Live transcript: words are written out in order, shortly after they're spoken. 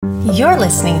You're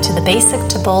listening to the Basic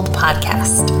to Bold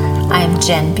podcast. I'm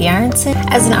Jen Bjarnson.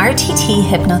 As an RTT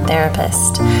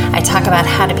hypnotherapist, I talk about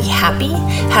how to be happy,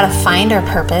 how to find our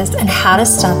purpose, and how to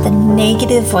stop the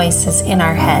negative voices in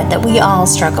our head that we all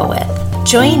struggle with.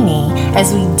 Join me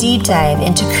as we deep dive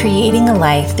into creating a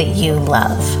life that you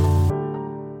love.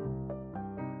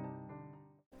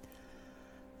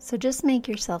 So just make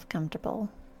yourself comfortable,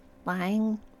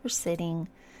 lying or sitting,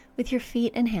 with your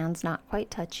feet and hands not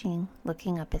quite touching,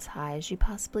 looking up as high as you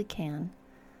possibly can,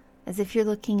 as if you're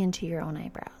looking into your own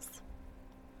eyebrows.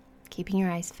 Keeping your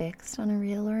eyes fixed on a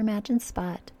real or imagined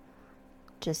spot,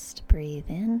 just breathe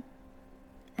in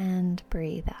and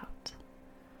breathe out.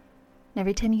 And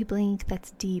every time you blink,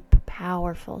 that's deep,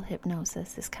 powerful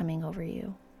hypnosis is coming over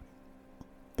you.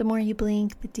 The more you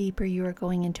blink, the deeper you are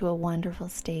going into a wonderful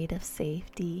state of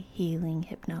safety, healing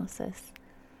hypnosis.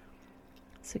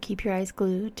 So keep your eyes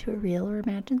glued to a real or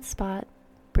imagined spot.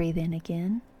 Breathe in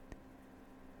again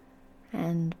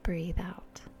and breathe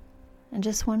out. And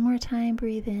just one more time,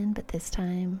 breathe in, but this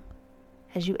time,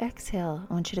 as you exhale,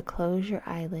 I want you to close your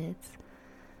eyelids.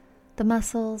 The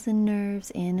muscles and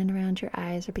nerves in and around your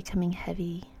eyes are becoming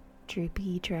heavy,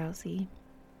 droopy, drowsy.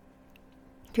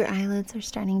 Your eyelids are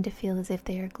starting to feel as if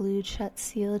they are glued shut,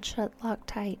 sealed shut, locked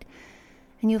tight.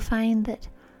 And you'll find that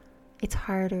it's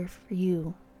harder for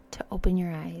you to open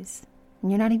your eyes.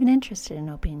 And you're not even interested in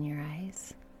opening your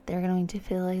eyes. They're going to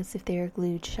feel as if they are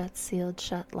glued shut, sealed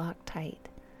shut, locked tight.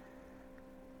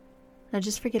 Now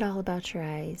just forget all about your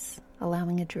eyes,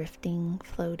 allowing a drifting,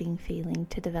 floating feeling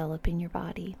to develop in your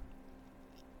body.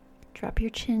 Drop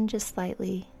your chin just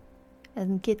slightly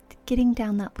and getting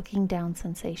down that looking down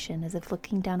sensation, as if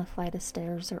looking down a flight of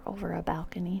stairs or over a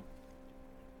balcony.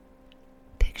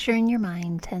 Picture in your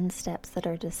mind 10 steps that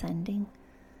are descending.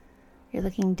 You're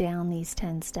looking down these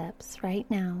 10 steps right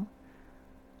now.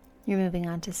 You're moving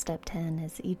on to step 10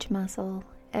 as each muscle,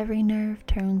 every nerve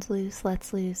turns loose,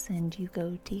 lets loose, and you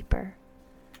go deeper.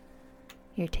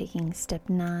 You're taking step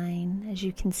 9 as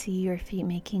you can see your feet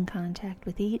making contact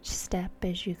with each step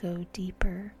as you go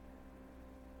deeper.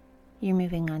 You're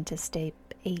moving on to step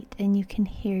 8 and you can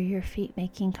hear your feet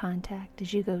making contact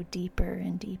as you go deeper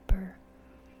and deeper.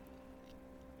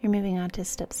 You're moving on to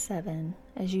step 7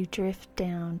 as you drift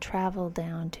down, travel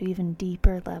down to even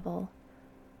deeper level.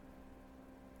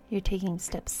 You're taking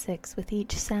step 6 with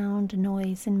each sound,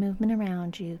 noise, and movement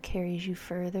around you carries you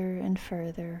further and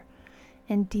further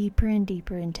and deeper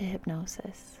into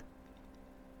hypnosis.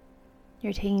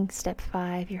 You're taking step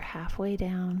 5, you're halfway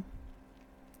down.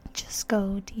 Just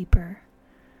go deeper.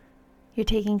 You're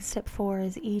taking step 4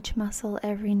 as each muscle,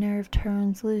 every nerve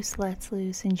turns loose, lets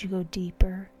loose, and you go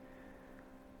deeper.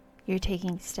 You're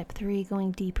taking step 3,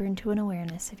 going deeper into an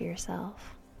awareness of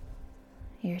yourself.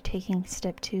 You're taking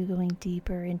step 2, going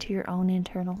deeper into your own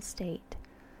internal state.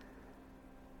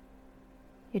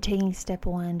 You're taking step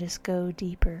 1, just go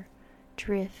deeper,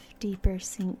 drift deeper,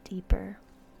 sink deeper.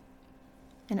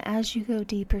 And as you go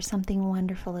deeper, something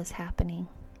wonderful is happening.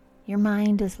 Your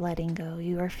mind is letting go.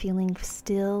 You are feeling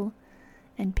still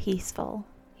and peaceful.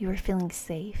 You are feeling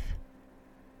safe.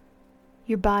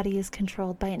 Your body is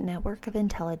controlled by a network of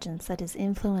intelligence that is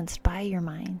influenced by your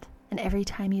mind. And every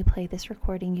time you play this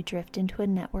recording, you drift into a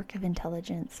network of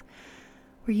intelligence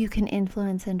where you can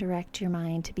influence and direct your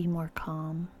mind to be more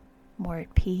calm, more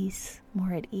at peace,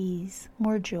 more at ease,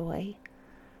 more joy.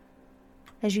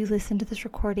 As you listen to this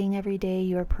recording every day,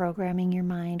 you are programming your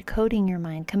mind, coding your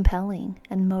mind, compelling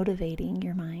and motivating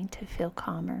your mind to feel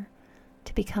calmer,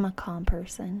 to become a calm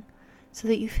person, so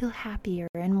that you feel happier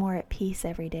and more at peace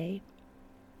every day.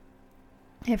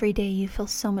 Every day you feel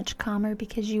so much calmer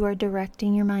because you are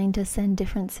directing your mind to send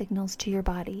different signals to your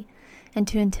body and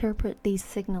to interpret these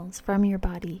signals from your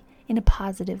body in a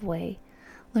positive way,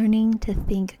 learning to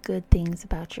think good things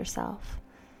about yourself.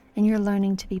 And you're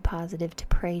learning to be positive, to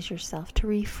praise yourself, to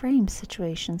reframe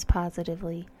situations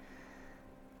positively,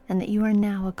 and that you are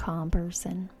now a calm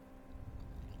person.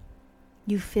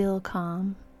 You feel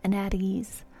calm and at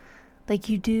ease, like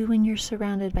you do when you're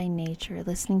surrounded by nature,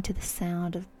 listening to the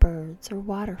sound of birds or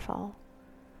waterfall.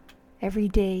 Every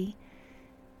day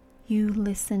you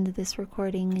listen to this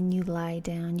recording and you lie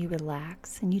down, you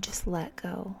relax, and you just let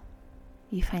go.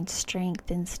 You find strength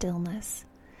in stillness.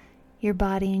 Your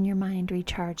body and your mind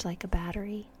recharge like a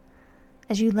battery.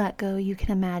 As you let go, you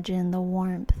can imagine the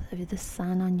warmth of the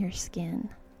sun on your skin.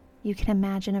 You can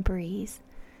imagine a breeze.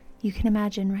 You can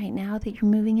imagine right now that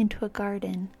you're moving into a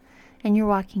garden and you're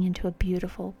walking into a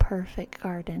beautiful, perfect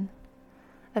garden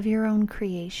of your own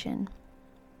creation.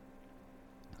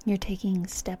 You're taking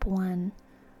step 1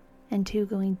 and 2,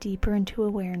 going deeper into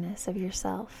awareness of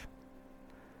yourself.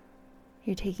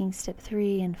 You're taking step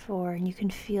 3 and 4, and you can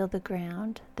feel the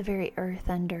ground, the very earth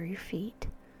under your feet.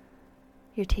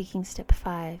 You're taking step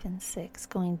 5 and 6,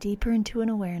 going deeper into an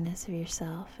awareness of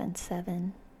yourself, and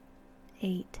 7,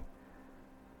 8,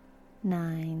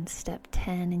 9, step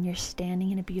 10, and you're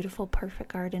standing in a beautiful,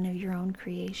 perfect garden of your own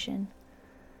creation.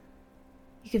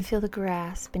 You can feel the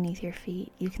grass beneath your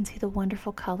feet. You can see the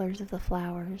wonderful colors of the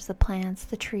flowers, the plants,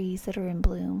 the trees that are in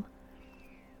bloom.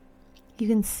 You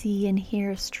can see and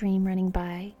hear a stream running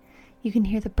by. You can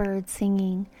hear the birds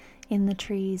singing in the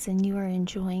trees, and you are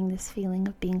enjoying this feeling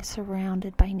of being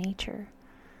surrounded by nature,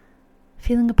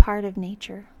 feeling a part of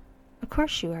nature. Of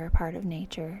course you are a part of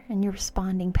nature, and you're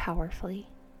responding powerfully.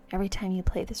 Every time you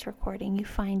play this recording, you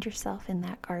find yourself in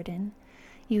that garden.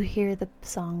 You hear the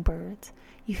songbirds,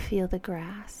 you feel the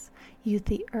grass, you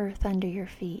the earth under your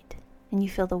feet, and you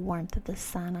feel the warmth of the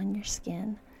sun on your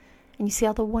skin. And you see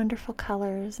all the wonderful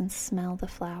colors and smell the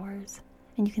flowers,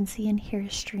 and you can see and hear a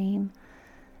stream,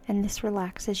 and this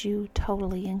relaxes you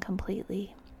totally and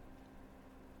completely.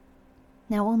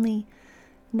 Now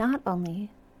not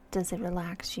only does it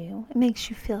relax you, it makes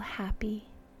you feel happy,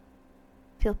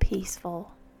 feel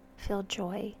peaceful, feel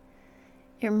joy.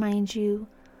 It reminds you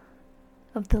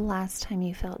of the last time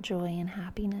you felt joy and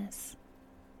happiness,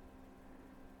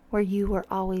 where you were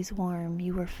always warm,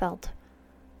 you were felt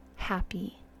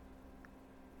happy.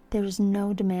 There's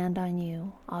no demand on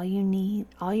you. All your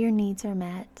needs are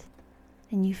met,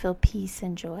 and you feel peace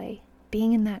and joy.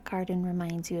 Being in that garden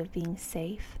reminds you of being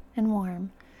safe and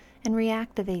warm, and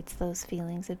reactivates those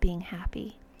feelings of being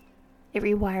happy. It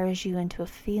rewires you into a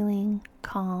feeling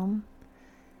calm,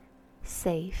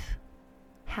 safe,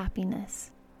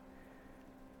 happiness.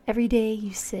 Every day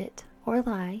you sit or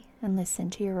lie and listen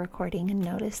to your recording and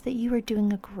notice that you are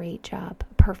doing a great job,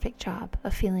 a perfect job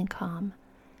of feeling calm.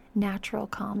 Natural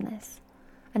calmness,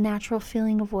 a natural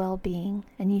feeling of well-being,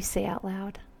 and you say out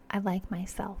loud, I like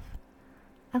myself.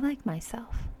 I like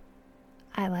myself.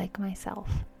 I like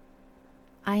myself.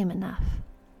 I am enough.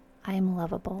 I am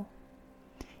lovable.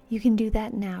 You can do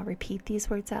that now. Repeat these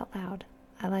words out loud.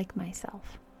 I like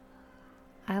myself.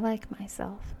 I like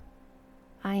myself.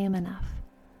 I am enough.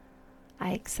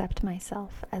 I accept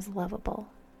myself as lovable.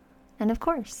 And of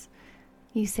course,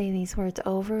 you say these words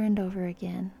over and over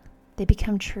again. They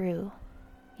become true.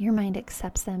 Your mind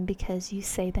accepts them because you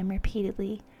say them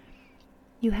repeatedly.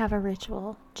 You have a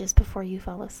ritual just before you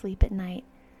fall asleep at night,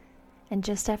 and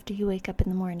just after you wake up in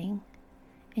the morning,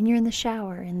 and you're in the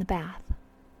shower, in the bath,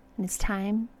 and it's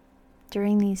time.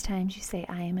 During these times you say,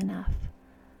 I am enough.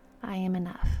 I am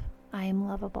enough. I am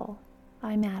lovable.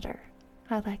 I matter.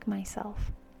 I like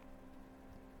myself.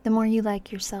 The more you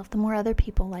like yourself, the more other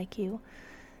people like you.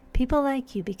 People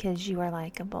like you because you are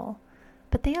likable.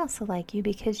 But they also like you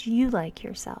because you like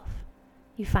yourself.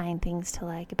 You find things to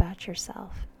like about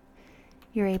yourself.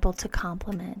 You're able to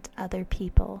compliment other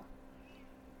people.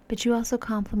 But you also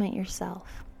compliment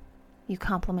yourself. You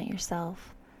compliment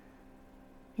yourself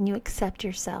and you accept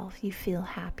yourself. You feel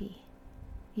happy.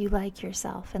 You like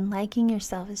yourself. And liking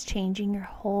yourself is changing your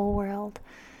whole world.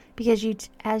 Because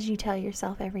as you tell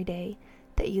yourself every day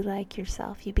that you like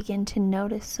yourself, you begin to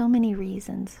notice so many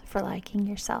reasons for liking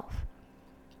yourself.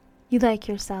 You like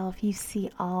yourself, you see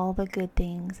all the good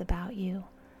things about you.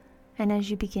 And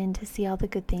as you begin to see all the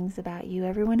good things about you,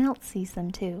 everyone else sees them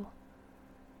too.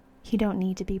 You don't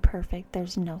need to be perfect.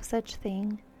 There's no such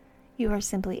thing. You are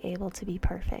simply able to be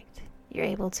perfect. You're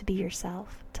able to be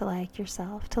yourself, to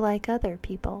like other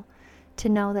people, to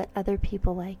know that other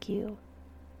people like you.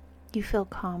 You feel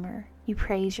calmer. You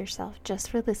praise yourself just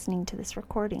for listening to this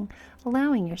recording,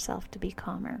 allowing yourself to be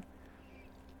calmer.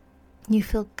 You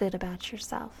feel good about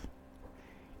yourself.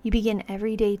 You begin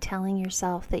every day telling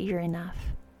yourself that you're enough.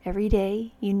 Every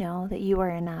day you know that you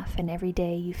are enough, and every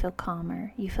day you feel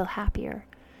calmer, you feel happier.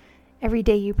 Every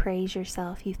day you praise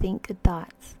yourself, you think good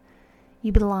thoughts.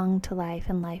 You belong to life,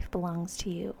 and life belongs to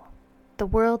you. The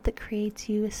world that creates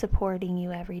you is supporting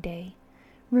you every day,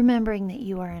 remembering that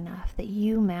you are enough, that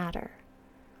you matter.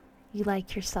 You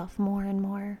like yourself more and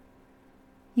more.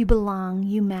 You belong,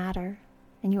 you matter,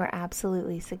 and you are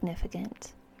absolutely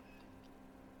significant.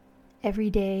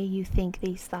 Every day you think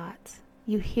these thoughts,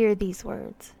 you hear these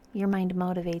words, your mind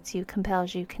motivates you,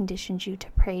 compels you, conditions you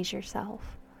to praise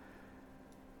yourself.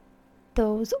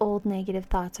 Those old negative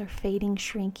thoughts are fading,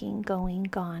 shrinking, going,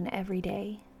 gone every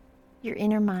day. Your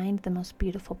inner mind, the most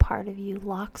beautiful part of you,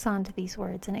 locks onto these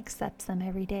words and accepts them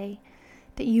every day.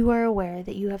 That you are aware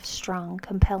that you have strong,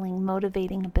 compelling,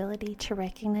 motivating ability to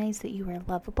recognize that you are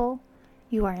lovable,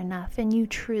 you are enough, and you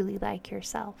truly like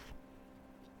yourself.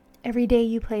 Every day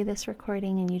you play this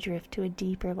recording and you drift to a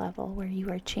deeper level where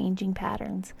you are changing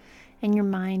patterns and your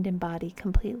mind and body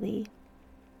completely.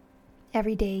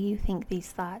 Every day you think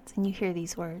these thoughts and you hear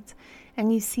these words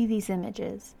and you see these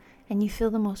images and you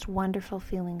feel the most wonderful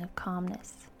feeling of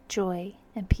calmness, joy,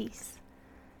 and peace.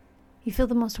 You feel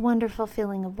the most wonderful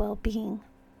feeling of well-being,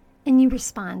 and you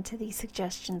respond to these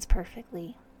suggestions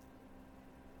perfectly.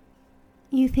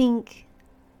 You think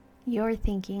your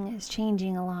thinking is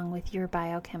changing along with your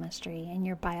biochemistry and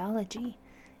your biology,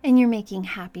 and you're making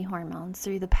happy hormones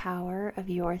through the power of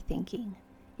your thinking.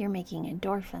 You're making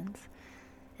endorphins,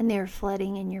 and they're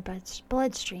flooding in your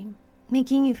bloodstream,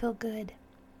 making you feel good.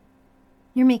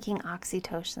 You're making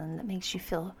oxytocin that makes you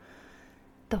feel,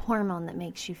 the hormone that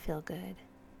makes you feel good,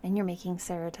 and you're making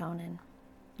serotonin.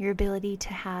 Your ability to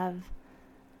have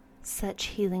such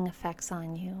healing effects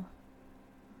on you.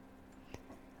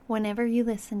 Whenever you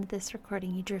listen to this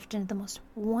recording, you drift into the most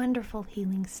wonderful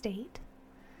healing state.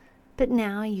 But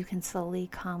now you can slowly,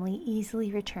 calmly,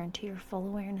 easily return to your full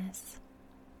awareness.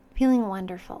 Feeling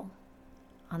wonderful.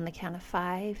 On the count of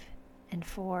 5 and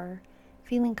 4,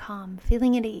 feeling calm,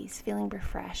 feeling at ease, feeling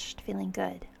refreshed, feeling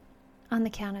good. On the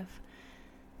count of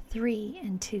 3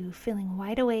 and 2, feeling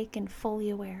wide awake and fully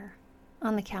aware.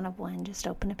 On the count of 1, just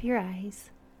open up your eyes,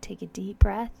 take a deep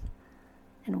breath,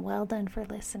 and well done for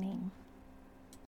listening.